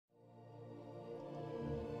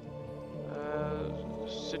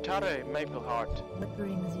Sitare Mapleheart. What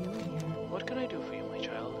brings you here? What can I do for you, my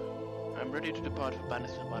child? I'm ready to depart for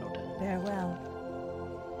Banithil. Farewell.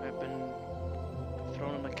 I've been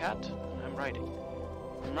thrown on a cat, and I'm riding.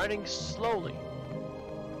 I'm riding slowly.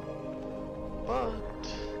 But...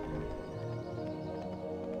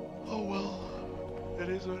 oh well. It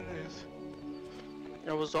is what it is.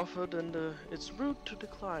 I was offered, and it's rude to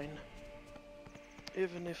decline.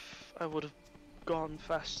 Even if I would have gone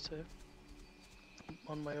faster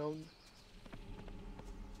on my own.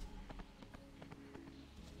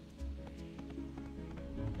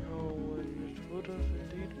 Oh, and it would have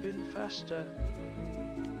indeed been faster.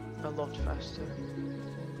 A lot faster.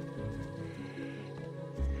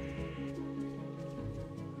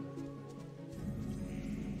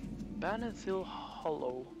 Banithil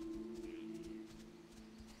Hollow.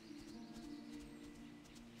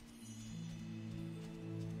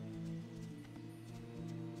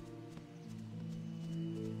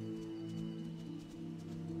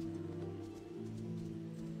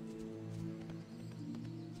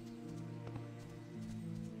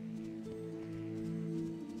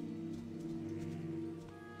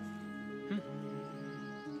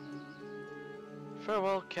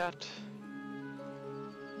 Farewell, cat.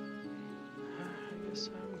 I guess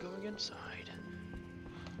I'm going inside.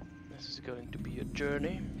 This is going to be a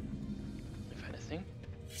journey, if anything.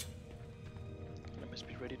 I must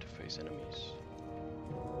be ready to face enemies.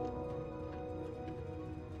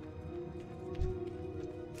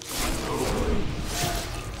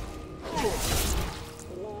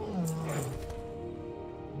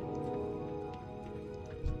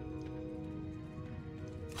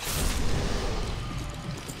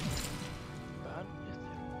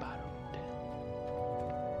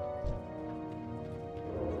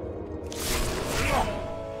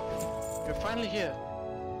 Finally here.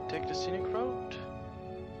 Take the scenic route.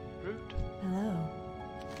 Hello.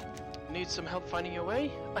 Need some help finding your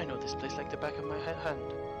way? I know this place like the back of my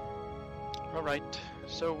hand. Alright,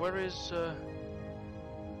 so where is the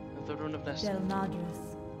Rune of Nesting?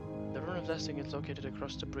 Enodious. The Rune of Nesting is located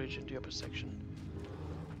across the bridge in the upper section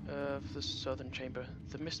of the southern chamber.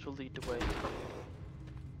 The mist will lead the way.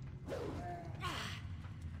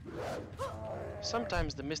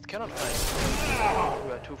 Sometimes the mist cannot find you.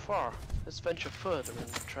 You are too far. Let's venture further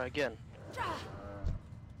and try again.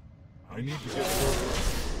 I need to get further.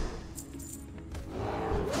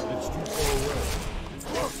 It's too far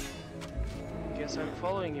away. Guess I'm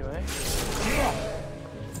following you, eh?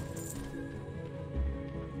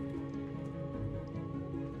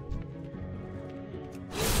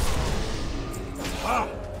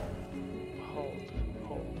 Hold.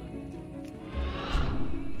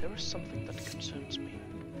 There is something that concerns me.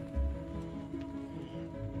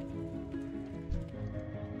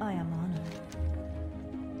 I am honored.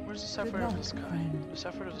 Where's the Sapphire of the Sky? The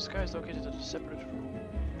Sapphire of the Sky is located at a separate room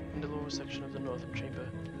in the lower section of the northern chamber.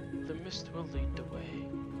 The mist will lead the way.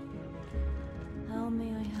 How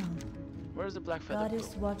may I help? Where's the Black Feather Goddess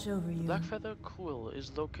Quill? watch over you. Black Feather Quill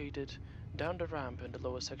is located down the ramp in the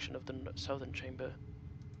lower section of the southern chamber.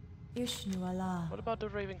 Ishnu Allah. What about the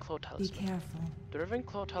Ravenclaw Be Talisman? careful. The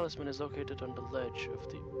Ravenclaw Talisman is located on the ledge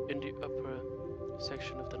in the upper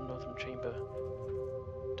section of the northern chamber.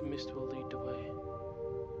 The mist will lead the way.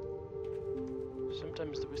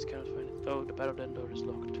 Sometimes the mist cannot find it. Oh, the battle den door is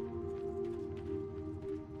locked.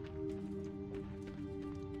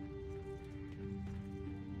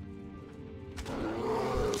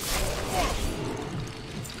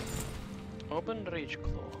 Open Rage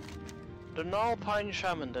Claw. The Gnarlpine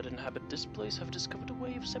Shaman that inhabit this place have discovered a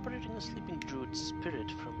way of separating a sleeping druid's spirit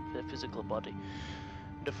from their physical body.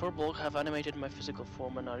 The Furbolg have animated my physical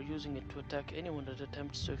form and are using it to attack anyone that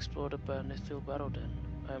attempts to explore the Banithil Battle Den.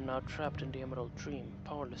 I am now trapped in the Emerald Dream,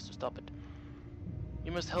 powerless to stop it.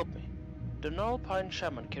 You must help me. The Gnarlpine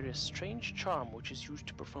Shaman carries a strange charm which is used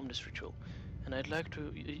to perform this ritual, and I'd like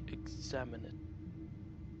to examine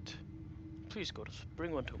it. Please, Gordoth,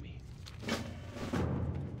 bring one to me.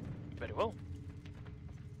 Very well.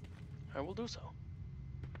 I will do so.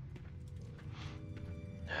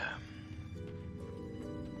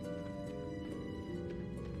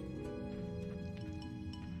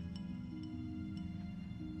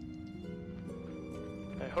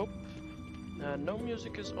 I hope no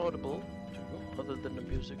music is audible other than the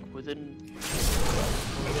music within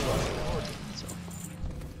itself.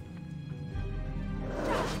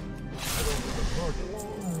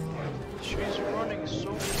 She's running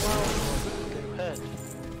so wild ahead.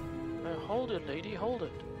 Hold it, lady, hold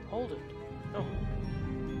it. Hold it. No. No.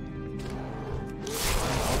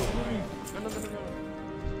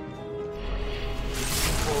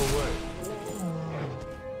 Far away.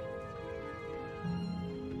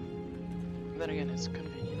 again, it's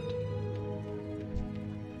convenient.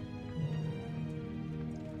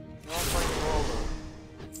 I'll find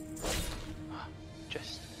ah,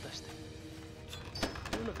 just plastic.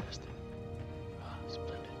 No plastic. Ah,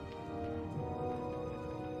 splendid.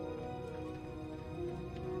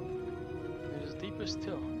 It is deeper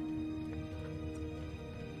still.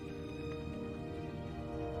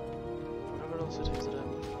 Whatever else it is that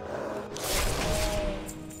I'm looking for.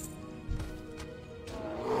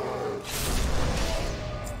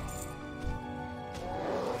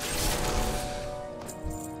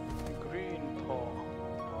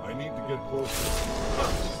 Get closer.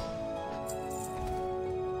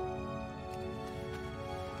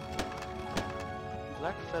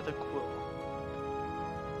 Black feather quill.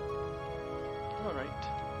 Alright.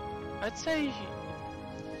 I'd say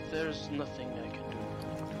there's nothing I can do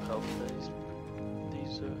to help these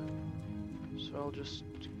so I'll just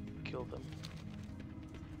kill them.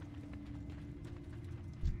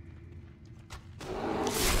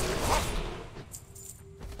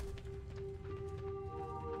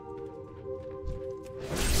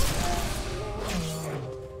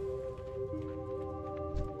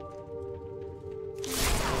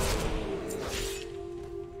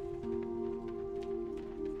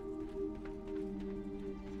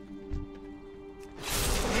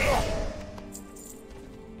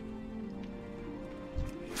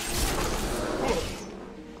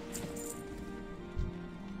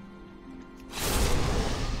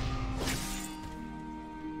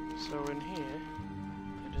 So in here,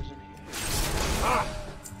 it is in here.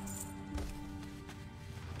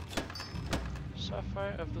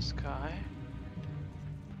 Sapphire of the sky.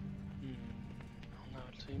 Now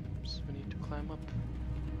it seems we need to climb up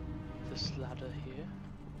this ladder here.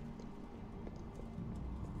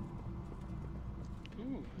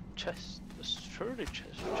 Ooh, chest, a sturdy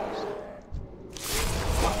chest.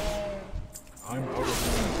 I'm out of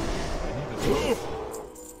food. I need a door.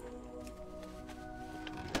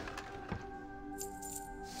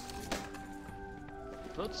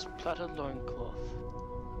 Blood splattered loincloth.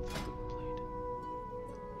 Flute blade.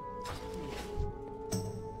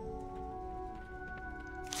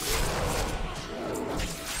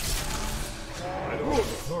 I don't have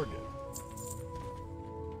a target.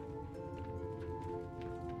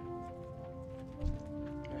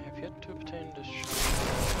 I have yet to obtain this shot.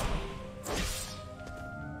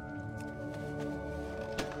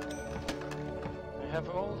 I have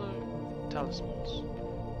all the talismans.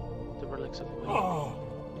 The relics of the wind. Oh.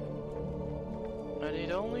 I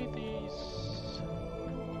need only these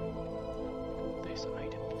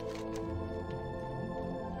items.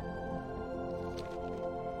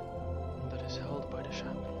 That is held by the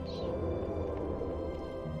shamans.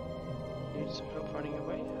 Need some help finding a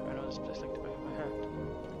way? I know this place like the back of my hand.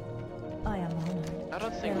 I am honored. I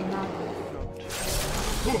don't think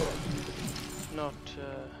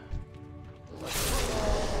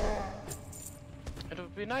it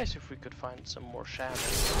would be nice if we could find some more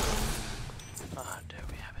shamans. Ah, there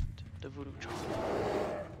we have it. The voodoo charm.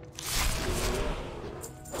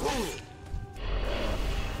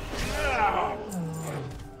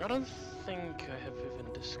 I don't think I have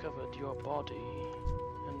even discovered your body.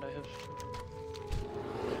 And I have...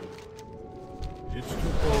 It's too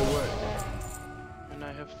far away. And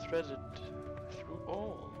I have threaded through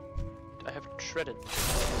all. I have treaded.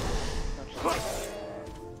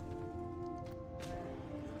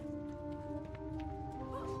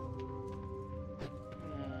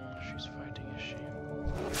 She's fighting, is she?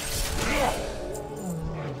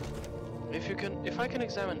 If I can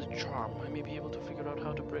examine the charm, I may be able to figure out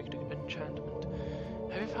how to break the enchantment.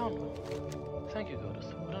 Have you found one? Thank you,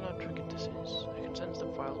 Gordoth. What an odd trinket this is. I can sense the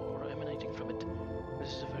vile aura emanating from it.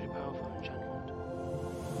 This is a very powerful enchantment.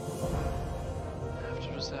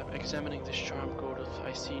 After examining this charm, Gordoth,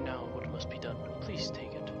 I see now what must be done. Please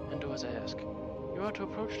take it, and do as I ask. You are to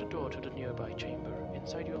approach the door to the nearby chamber.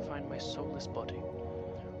 Inside you will find my soulless body.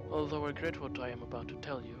 Although I regret what I am about to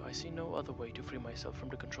tell you, I see no other way to free myself from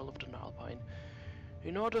the control of the Nalpine.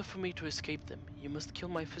 In order for me to escape them, you must kill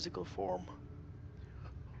my physical form.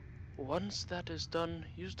 Once that is done,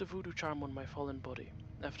 use the voodoo charm on my fallen body.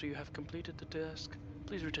 After you have completed the task,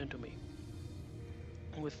 please return to me.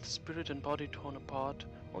 With spirit and body torn apart,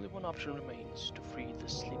 only one option remains: to free the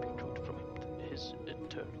sleeping druid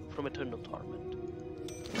from eternal torment.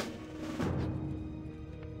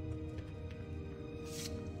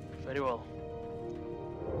 Very well.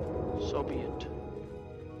 So be it.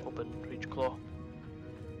 Open, reach claw.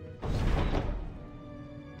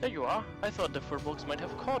 There you are. I thought the furbolgs might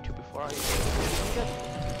have caught you before I get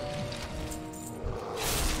you.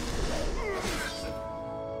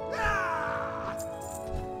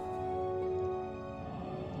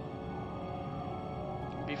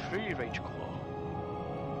 free, Rage Claw.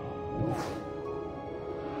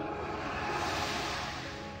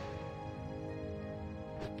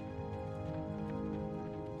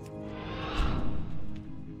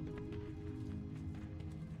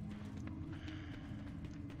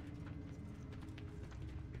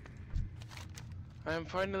 I am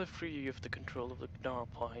finally free of the control of the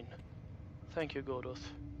Gnarlpine. Thank you, Gordoth.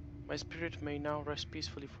 My spirit may now rest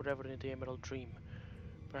peacefully forever in the Emerald Dream.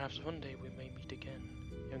 Perhaps one day we may meet again,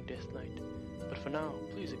 young Death Knight. But for now,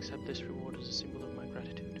 please accept this reward as a symbol of my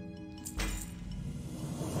gratitude.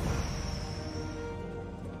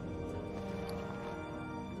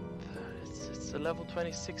 It's a level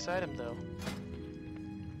 26 item though.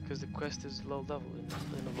 Because the quest is low level,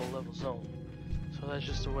 in a low level zone. So that's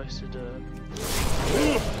just a wasted,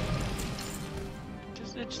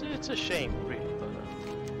 it's a shame, really, but,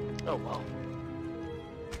 oh well.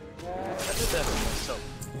 I did that for myself.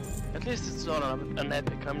 At least it's not an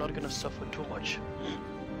epic, I'm not gonna suffer too much.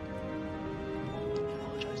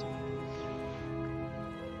 Apologize.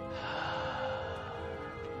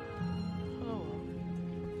 Oh.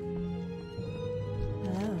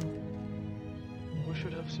 Hello. We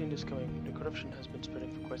should have seen this coming. The corruption has been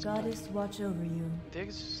spreading for quite some time. Goddess, watch over you. The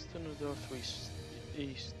exit is to the northwest,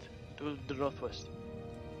 to the northwest.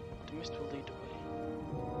 The mist will lead the way.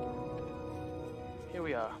 Here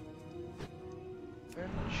we are. Very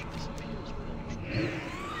much she disappears with interest.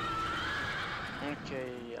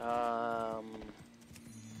 Okay,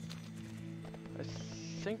 I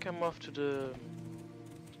think I'm off to the...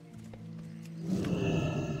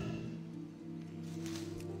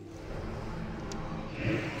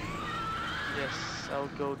 Yes,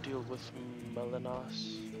 I'll go deal with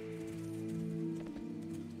Melanos.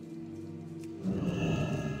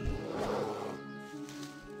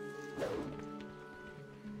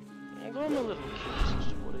 I'm a little curious as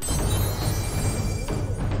to what it is.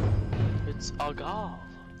 It's Agal.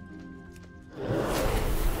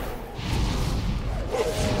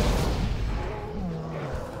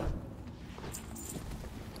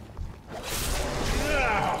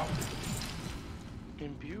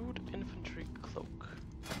 Imbued infantry cloak.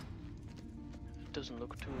 It doesn't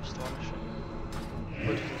look too astonishing,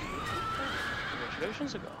 but it is good.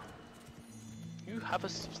 Congratulations, Agal. You have a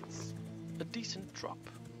decent drop.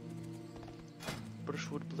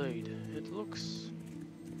 Brushwood blade. It looks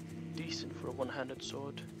decent for a one-handed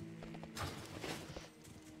sword.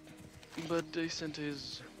 But decent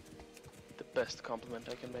is the best compliment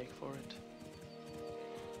I can make for it.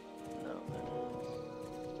 Now then.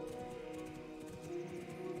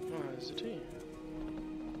 Oh, there's a tea.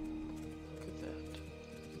 Look at that.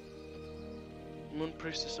 Moon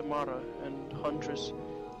Priestess Amara and Huntress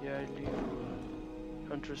Yaeli.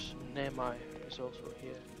 Huntress Nemai is also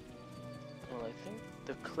here. Well, I think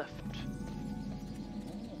the cleft.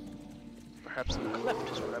 Perhaps the cleft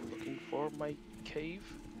is what I'm looking for, my cave.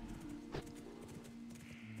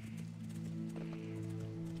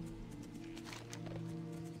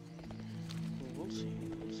 We'll see,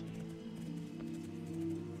 we'll see.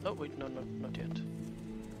 Oh wait, no, not yet.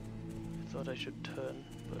 I thought I should turn,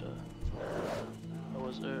 but I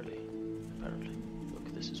was early, apparently. Look,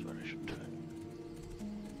 this is where I should turn.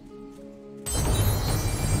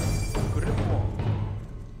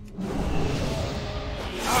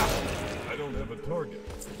 I don't have a target.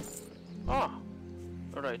 Ah!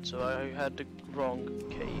 Alright, so I had the wrong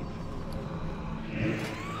cave.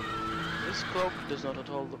 This cloak does not at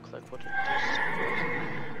all look like what it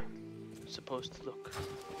is supposed to look.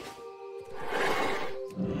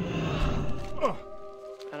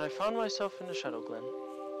 And I found myself in the Shadow Glen.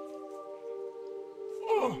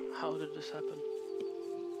 How did this happen?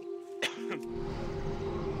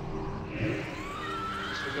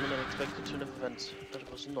 This was an unexpected turn of events. That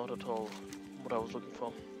was not at all what I was looking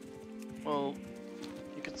for. Well,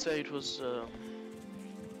 you could say it was,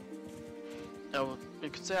 you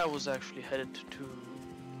could say I was actually headed to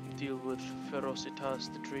deal with Ferocitas,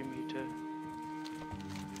 the Dream Eater.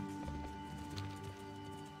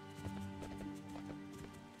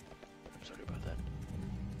 Sorry about that.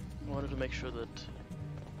 I wanted to make sure that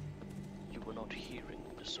you were not hearing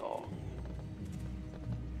the song.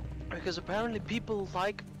 Because apparently people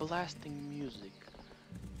like blasting music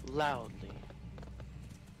loudly.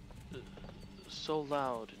 So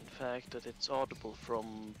loud, in fact, that it's audible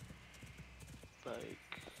from,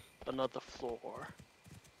 like, another floor.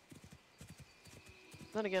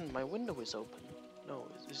 Then again, my window is open. No,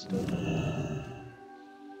 is it open?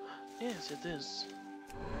 Yes, it is.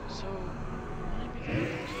 So, maybe that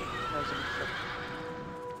has an effect.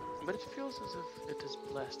 But it feels as if it is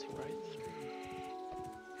blasting right through.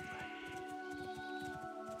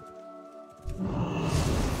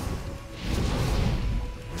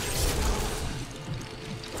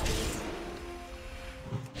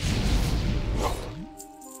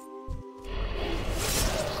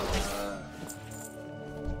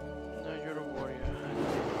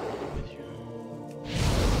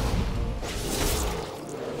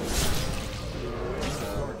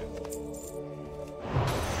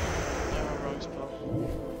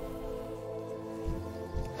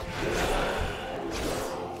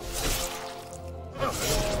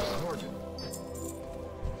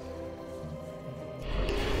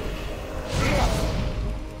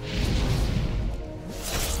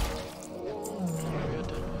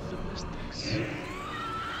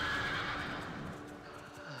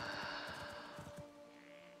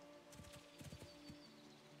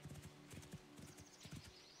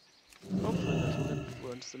 Hopefully that will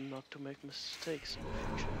influence them not to make mistakes in the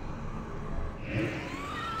future,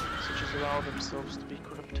 such as allow themselves to be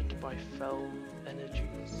corrupted by foul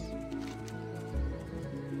energies,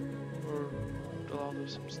 or allow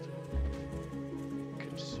themselves to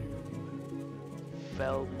consume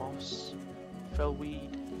fell moss, fell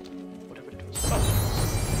weed, whatever it was. Oh,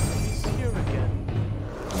 he's here again.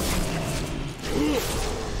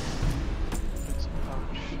 It's a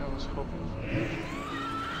pouch. I was hoping for it.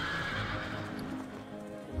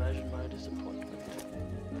 Imagine my disappointment.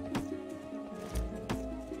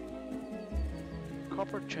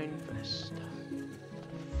 Copper chain vest.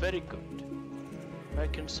 Very good. I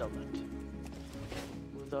can sell it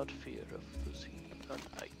without fear of losing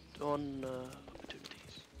on opportunities.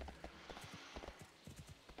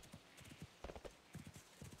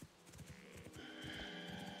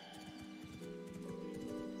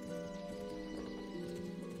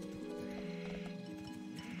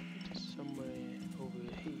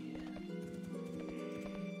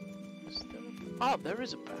 Ah, there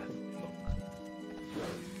is a path. Look.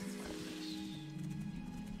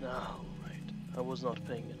 Now, right. I was not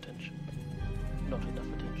paying attention. Not enough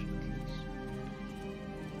attention, at least.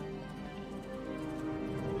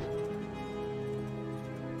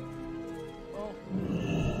 Oh.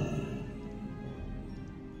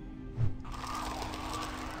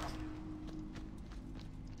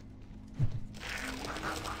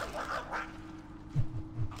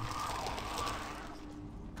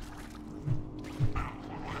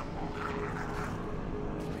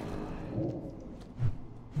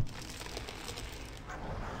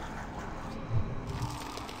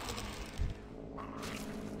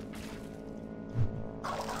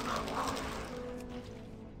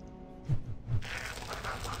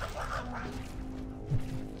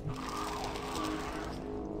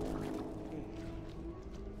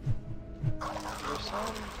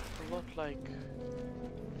 Like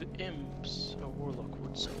the imps a warlock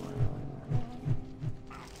would summon.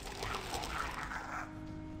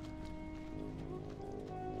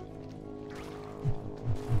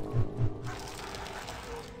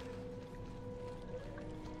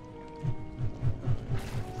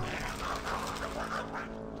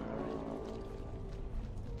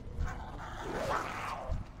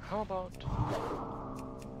 How about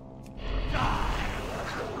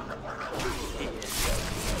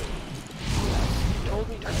told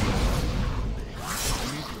me to.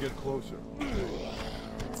 You need to get closer.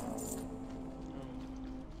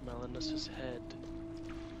 Melanus's head.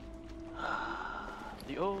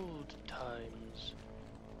 The old times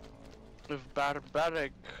of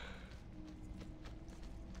barbaric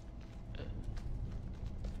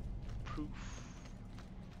proof.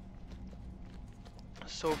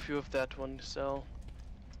 So few of that one to sell.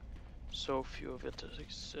 So few of it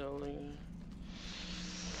is selling.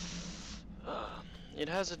 It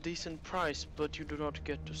has a decent price, but you do not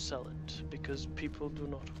get to sell it because people do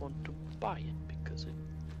not want to buy it because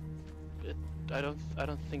I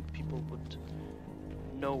don't think people would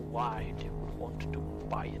know why they would want to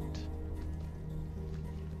buy it.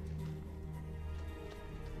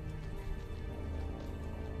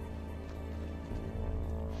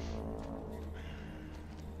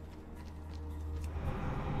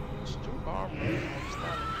 It's too armor,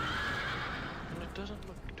 and it doesn't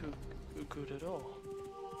look too good at all.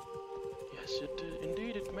 Yes,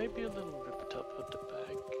 indeed, it may be a little ripped up at the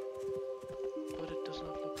back, but it does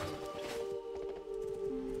not look good.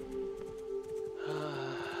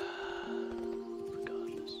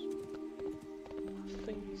 Regardless,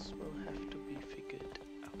 things will have to be figured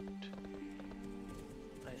out,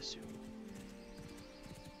 I assume.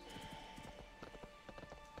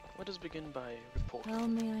 Let us begin by reporting. How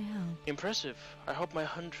may I help? Impressive. I hope my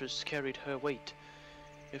huntress carried her weight.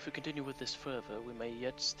 If we continue with this further, we may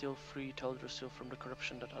yet still free Teldrassil from the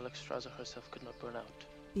corruption that Alexstrasza herself could not burn out.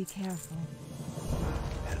 Be careful.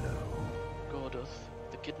 Hello. Gordoth,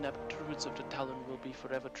 the kidnapped druids of the Talon will be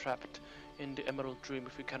forever trapped in the Emerald Dream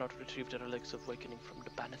if we cannot retrieve the relics of awakening from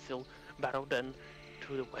the Banithil Barrowden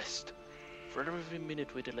to the west. For every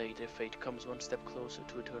minute we delay, their fate comes one step closer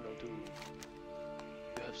to eternal doom.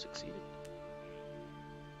 You have succeeded.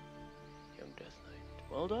 Young Death Knight.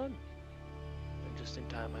 Well done. And just in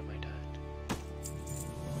time, I might add.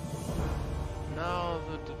 Now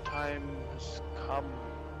time has come.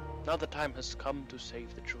 Now the time has come to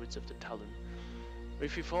save the druids of the Talon.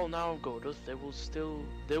 If we fall now, Gordoth,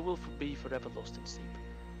 they will be forever lost in sleep.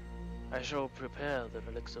 I shall prepare the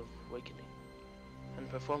relics of awakening and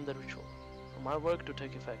perform the ritual. For my work to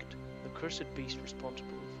take effect, the cursed beast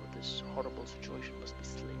responsible for this horrible situation must be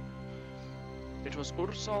slain. It was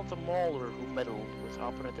Ursal the Mauler who meddled with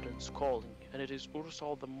our brethren's calling, and it is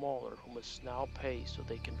Ursal the Mauler who must now pay so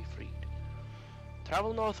they can be freed.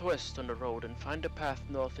 Travel northwest on the road and find a path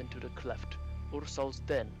north into the cleft. Ursal's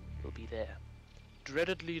den will be there.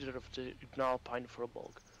 Dreaded leader of the Ignalpine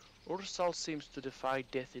Furbolg, Ursal seems to defy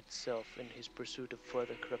death itself in his pursuit of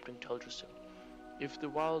further corrupting Teldrassil. If the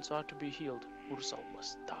wilds are to be healed, Ursal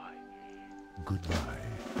must die. Goodbye.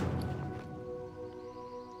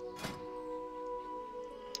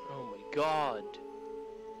 Oh my god.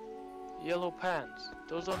 Yellow pants.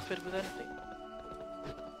 Those don't fit with anything.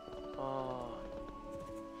 Ah.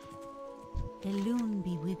 Elune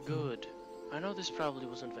be with you. Good. I know this probably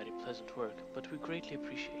wasn't very pleasant work, but we greatly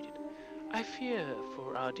appreciate it. I fear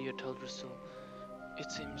for our dear Teldrassil.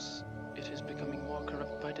 It seems it is becoming more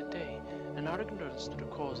corrupt by the day, and our ignorance to the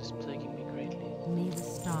cause is plaguing me greatly. May the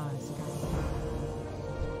stars guide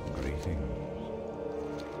you. Greeting.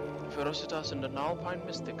 Ferocitas and the Nalpine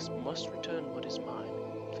mystics must return what is mine.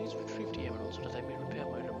 Please retrieve the emerald so that I may repair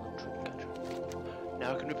my emerald dreamcatcher.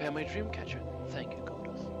 Now I can repair my dreamcatcher. Thank you, Gordoth.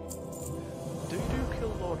 Do you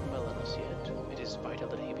kill Lord Melanus yet? It is vital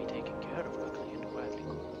that he be taken care of quickly and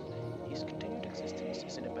quietly. His continued existence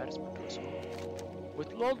is an embarrassment to us all.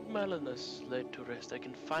 With Lord Melanus laid to rest, I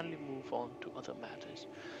can finally move on to other matters.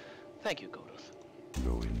 Thank you, Gordoth.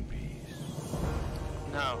 Go in peace.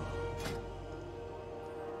 Now,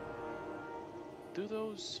 do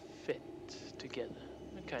those fit together?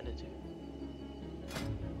 They kinda do.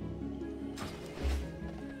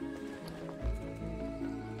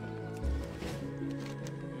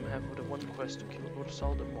 I have the one quest to kill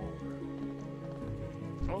Ursal the Mauler.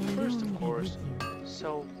 Well, first, of course,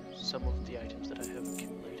 sell some of the items that I have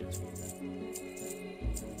accumulated.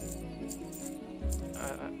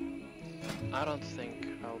 I don't think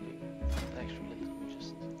I'll be... Actually, let me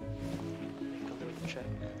just make a little check.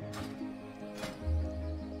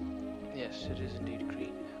 Yes, it is indeed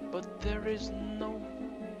green. But there is no...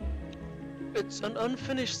 It's an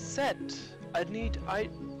unfinished set!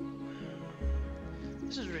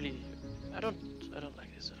 This is really... I don't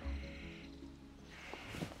like this at all.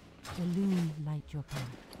 Elune light your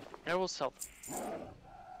path. I will sell them.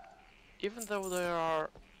 Even though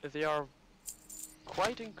they are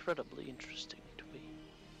quite incredibly interesting to me.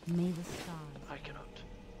 May the stars. I cannot.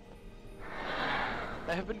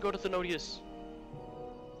 I have been Gordoth Enodious.